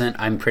omnipresent.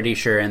 I'm pretty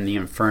sure in the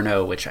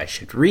Inferno, which I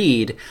should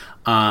read,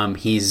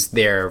 he's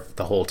there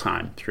the whole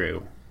time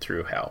through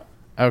hell.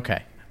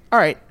 Okay. All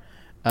right.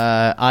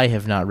 I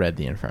have not read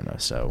the Inferno,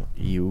 so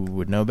you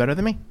would know better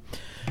than me.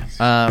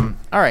 All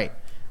right.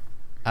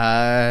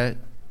 I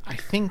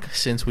think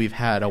since we've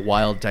had a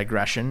wild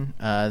digression,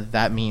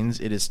 that means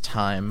it is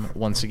time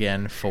once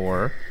again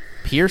for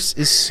Pierce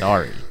is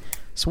Sorry.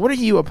 So what are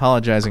you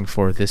apologizing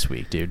for this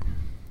week, dude?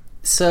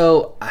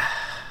 So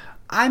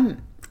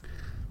I'm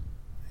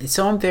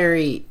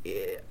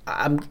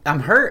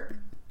hurt.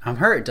 I'm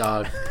hurt,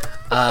 dog.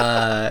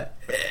 I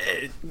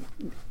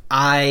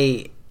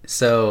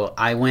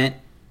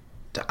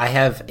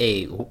have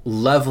a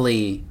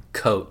lovely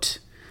coat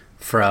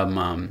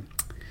from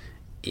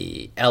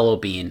L.O.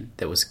 Bean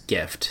that was a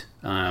gift.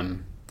 I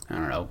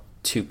don't know,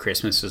 2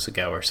 Christmases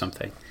ago or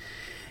something.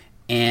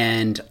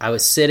 And I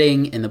was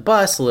sitting in the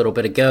bus a little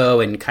bit ago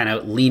and kind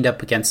of leaned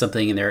up against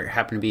something, and there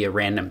happened to be a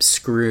random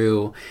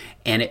screw,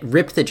 and it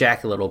ripped the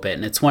jacket a little bit.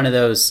 And it's one of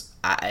those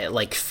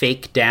like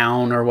fake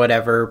down or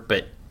whatever,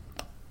 but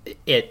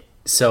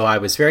so I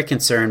was very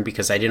concerned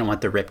because I didn't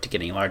want the rip to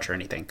get any larger or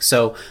anything.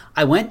 So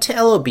I went to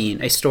L.O.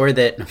 Bean, a store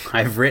that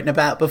I've written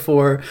about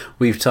before,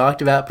 we've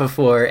talked about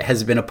before,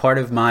 has been a part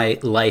of my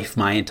life,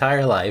 my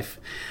entire life.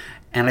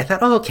 And I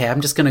thought, oh, okay, I'm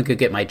just going to go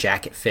get my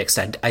jacket fixed.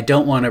 I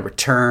don't want to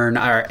return,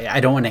 or I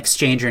don't want to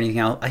exchange or anything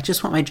else. I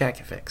just want my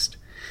jacket fixed.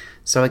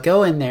 So I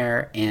go in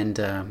there and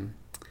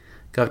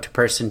go up to a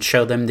person,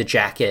 show them the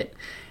jacket,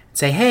 and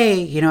say,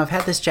 hey, I've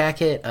had this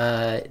jacket.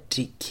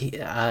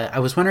 I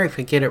was wondering if I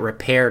could get it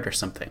repaired or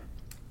something.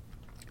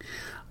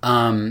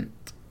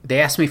 They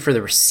asked me for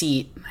the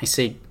receipt. I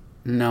say,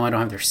 no, I don't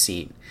have the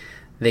receipt.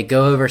 They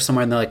go over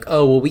somewhere and they're like,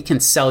 oh, well, we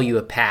can sell you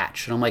a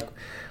patch. And I'm like,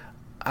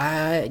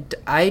 I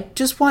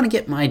just want to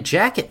get my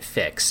jacket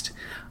fixed.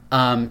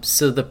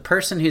 So the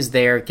person who's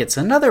there gets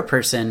another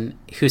person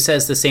who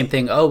says the same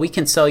thing. Oh, we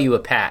can sell you a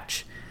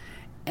patch.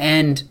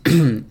 And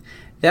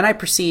then I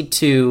proceed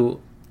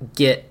to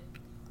get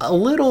a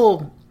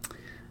little...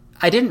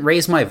 I didn't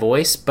raise my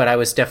voice, but I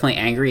was definitely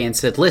angry and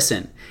said,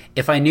 listen,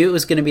 if I knew it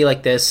was going to be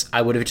like this,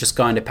 I would have just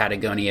gone to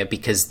Patagonia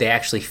because they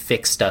actually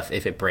fix stuff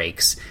if it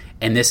breaks.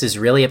 And this is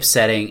really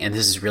upsetting, and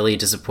this is really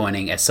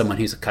disappointing as someone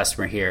who's a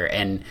customer here.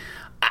 And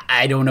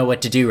I don't know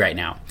what to do right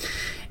now.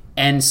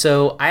 And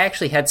so I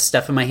actually had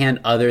stuff in my hand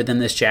other than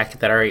this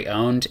jacket that I already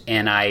owned,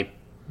 and I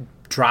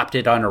dropped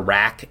it on a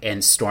rack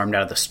and stormed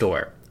out of the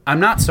store. I'm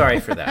not sorry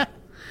for that.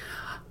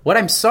 What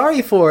I'm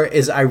sorry for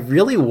is I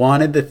really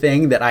wanted the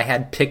thing that I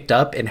had picked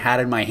up and had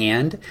in my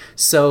hand.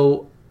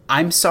 So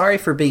I'm sorry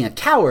for being a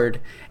coward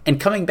and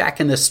coming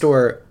back in the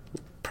store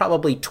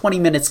probably 20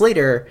 minutes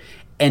later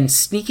and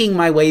sneaking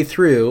my way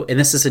through, and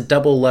this is a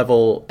double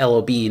level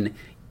L.O. Bean,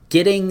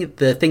 getting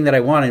the thing that I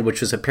wanted, which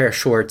was a pair of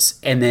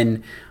shorts, and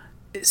then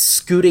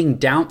scooting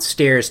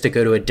downstairs to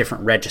go to a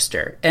different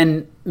register.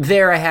 And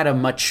there I had a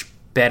much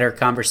better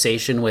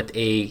conversation with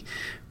a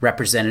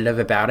representative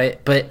about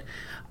it. But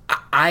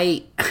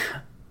I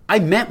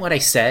meant what I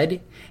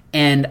said,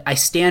 and I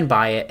stand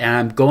by it, and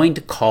I'm going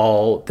to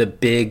call the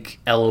big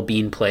L.O.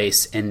 Bean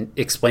place and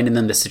explain to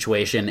them the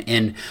situation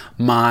and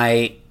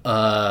my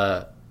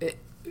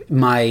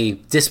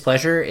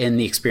displeasure in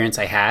the experience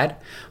I had.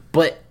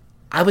 But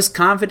I was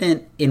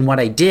confident in what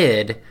I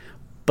did,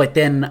 but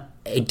then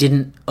I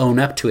didn't own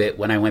up to it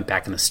when I went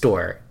back in the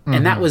store. Mm-hmm.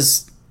 And that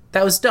was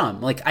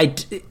dumb. Like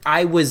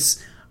I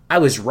was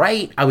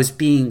right. I was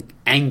being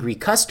angry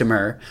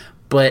customer,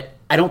 but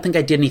I don't think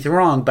I did anything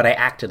wrong, but I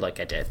acted like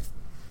I did.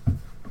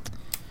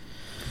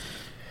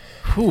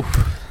 Whew.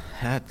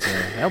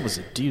 That was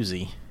a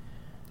doozy.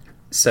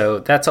 So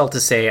that's all to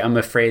say. I'm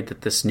afraid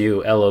that this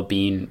new L.O.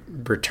 Bean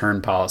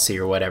return policy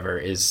or whatever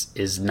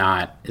is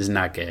not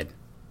good.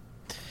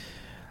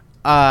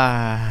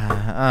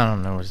 I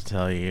don't know what to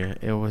tell you.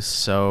 It was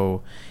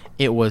so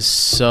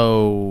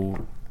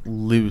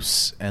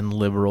loose and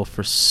liberal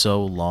for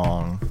so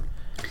long.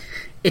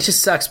 It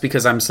just sucks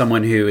because I'm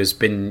someone who has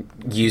been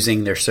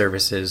using their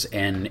services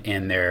and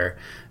their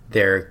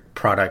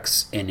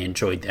products and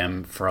enjoyed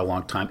them for a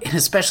long time, and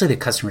especially the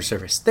customer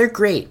service. They're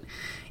great.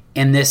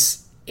 And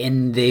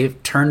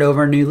they've turned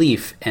over a new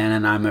leaf,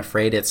 and I'm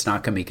afraid it's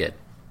not going to be good.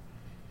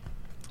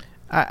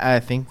 I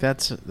think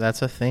that's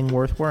a thing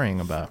worth worrying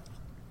about.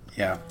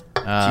 Yeah.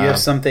 Do you have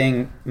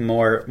something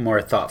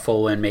more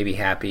thoughtful and maybe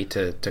happy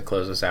to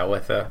close us out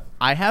with?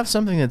 I have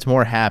something that's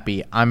more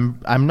happy. I'm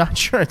not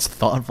sure it's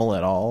thoughtful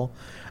at all.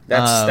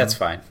 That's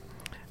fine.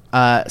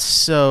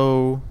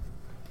 So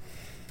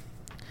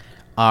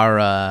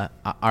our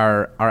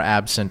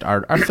absent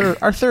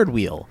our third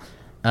wheel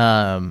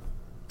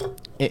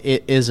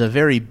it is a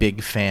very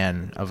big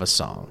fan of a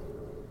song.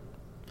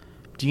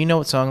 Do you know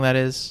what song that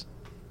is?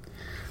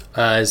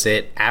 Is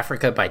it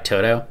Africa by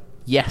Toto?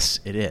 Yes,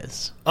 it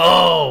is.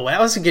 Oh,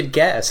 that was a good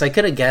guess. I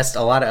could have guessed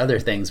a lot of other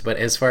things, but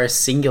as far as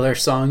singular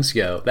songs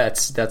go,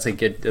 that's a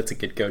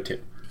good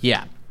go-to.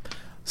 Yeah.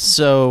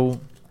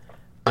 So,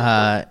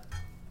 I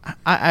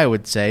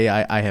would say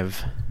I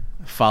have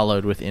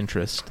followed with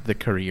interest the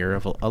career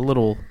of a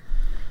little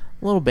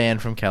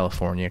band from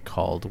California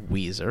called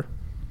Weezer,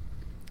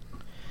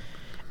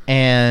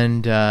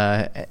 and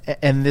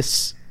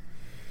this.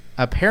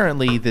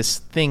 Apparently, this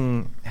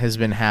thing has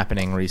been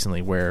happening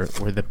recently where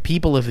the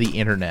people of the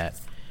internet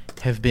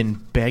have been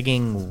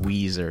begging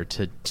Weezer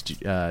to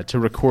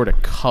record a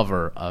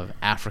cover of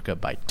Africa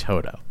by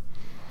Toto.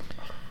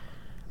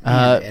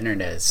 The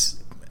internet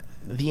is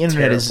the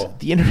internet terrible.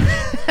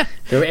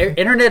 The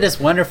internet is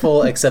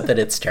wonderful, except that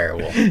it's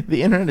terrible.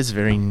 The internet is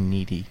very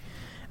needy,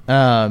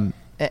 and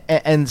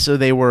so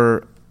they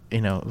were,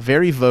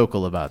 very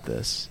vocal about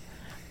this,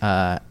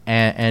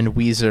 and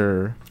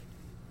Weezer.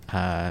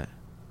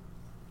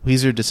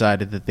 Weezer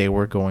decided that they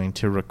were going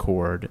to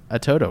record a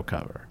Toto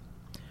cover,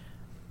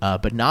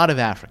 but not of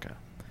Africa.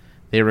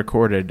 They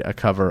recorded a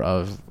cover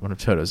of one of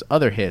Toto's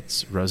other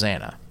hits,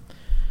 Rosanna.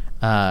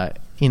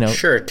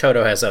 Sure,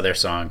 Toto has other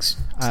songs.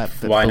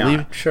 Why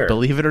not? Sure.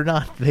 Believe it or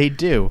not, they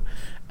do.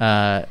 They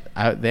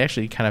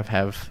actually kind of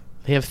have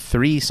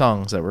 3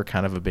 songs that were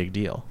kind of a big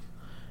deal.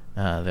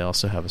 They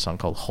also have a song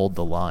called Hold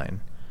the Line.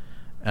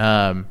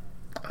 I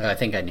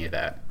think I knew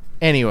that.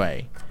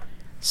 Anyway,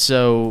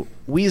 so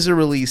Weezer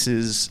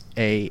releases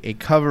a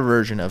cover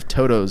version of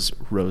Toto's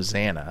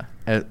Rosanna,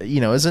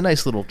 as a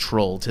nice little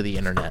troll to the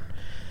internet.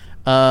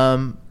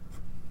 But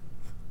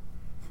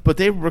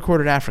they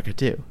recorded Africa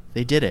too.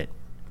 They did it.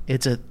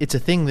 It's a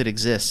thing that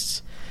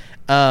exists,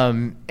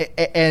 and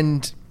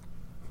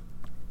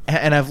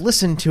I've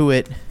listened to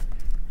it.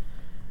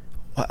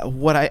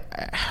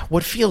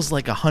 What feels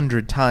like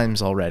 100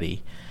 times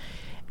already,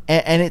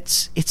 and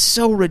it's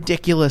so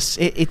ridiculous.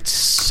 It's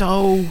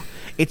so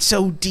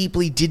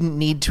deeply didn't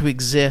need to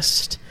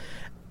exist,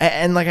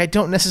 and I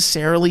don't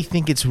necessarily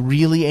think it's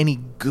really any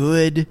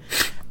good.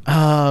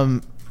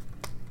 But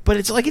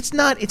it's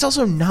not. It's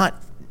also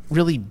not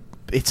really.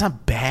 It's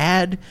not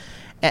bad,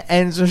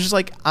 and so it's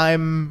just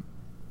I'm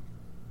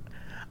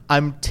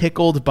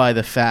tickled by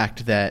the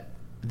fact that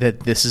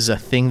this is a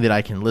thing that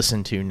I can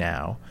listen to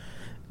now.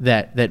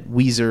 That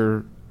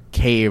Weezer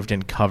caved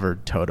and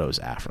covered Toto's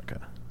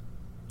Africa.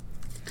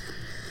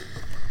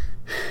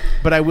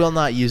 But I will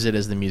not use it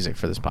as the music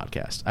for this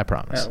podcast. I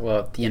promise.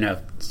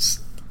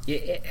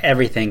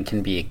 Everything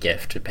can be a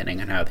gift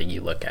depending on how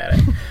you look at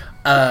it.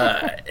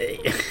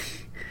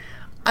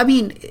 I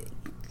mean,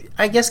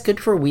 I guess good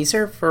for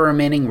Weezer for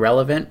remaining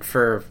relevant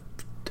for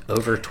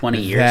over 20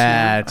 years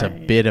now. That's a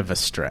bit of a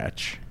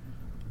stretch.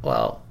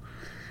 Well,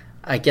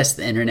 I guess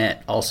the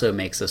internet also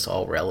makes us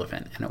all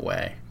relevant in a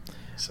way.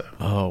 So.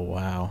 Oh,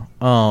 wow.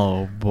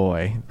 Oh,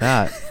 boy.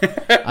 That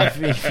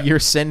you're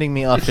sending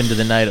me off into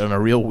the night on a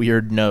real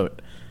weird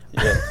note.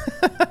 Yeah.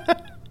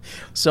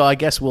 So I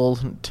guess we'll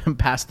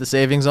pass the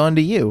savings on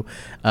to you.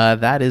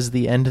 That is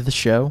the end of the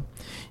show.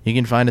 You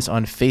can find us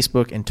on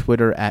Facebook and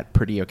Twitter at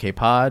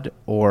PrettyOkPod,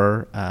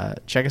 or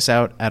check us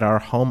out at our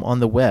home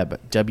on the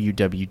web,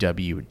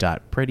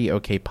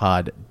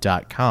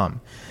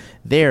 www.prettyokpod.com.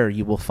 There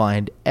you will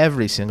find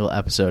every single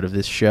episode of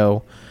this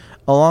show,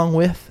 along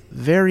with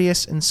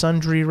various and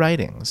sundry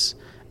writings.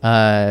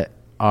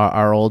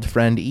 Our old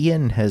friend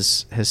Ian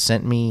has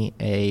sent me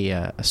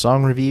a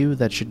song review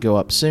that should go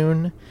up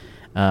soon.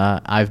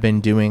 I've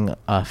been doing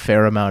a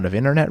fair amount of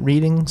internet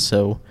reading,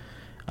 so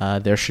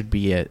there should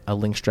be a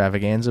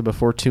linkstravaganza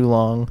before too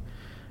long.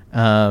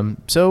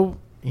 So,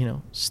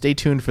 stay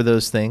tuned for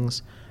those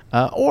things.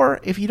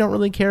 Or if you don't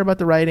really care about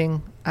the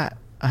writing,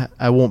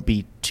 I won't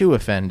be too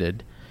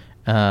offended.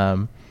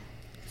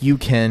 You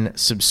can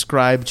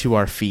subscribe to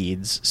our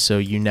feeds so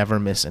you never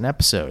miss an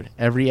episode.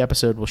 Every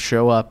episode will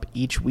show up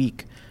each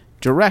week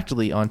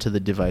directly onto the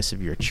device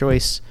of your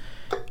choice.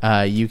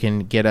 You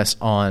can get us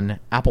on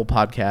Apple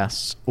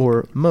Podcasts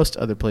or most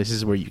other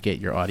places where you get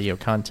your audio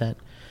content.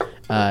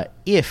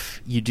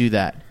 If you do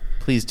that,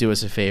 please do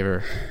us a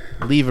favor.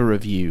 Leave a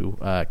review,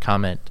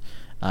 comment,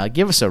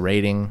 give us a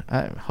rating,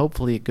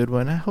 hopefully a good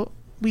one.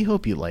 We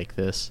hope you like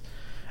this.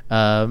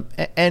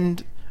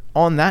 And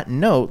on that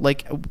note,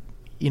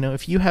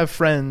 if you have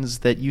friends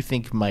that you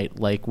think might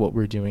like what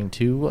we're doing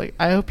too,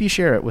 I hope you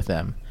share it with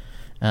them,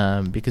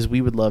 because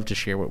we would love to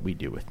share what we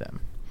do with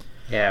them.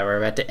 Yeah, we're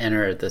about to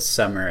enter the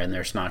summer, and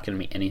there's not going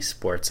to be any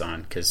sports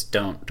on, because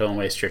don't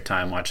waste your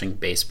time watching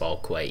baseball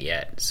quite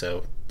yet.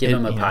 So give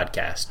them a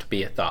podcast.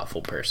 Be a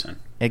thoughtful person.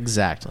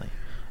 Exactly.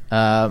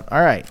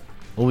 All right.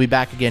 We'll be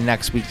back again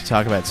next week to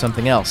talk about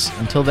something else.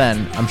 Until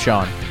then, I'm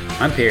Sean.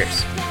 I'm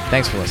Pierce.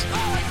 Thanks for listening.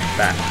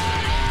 Bye.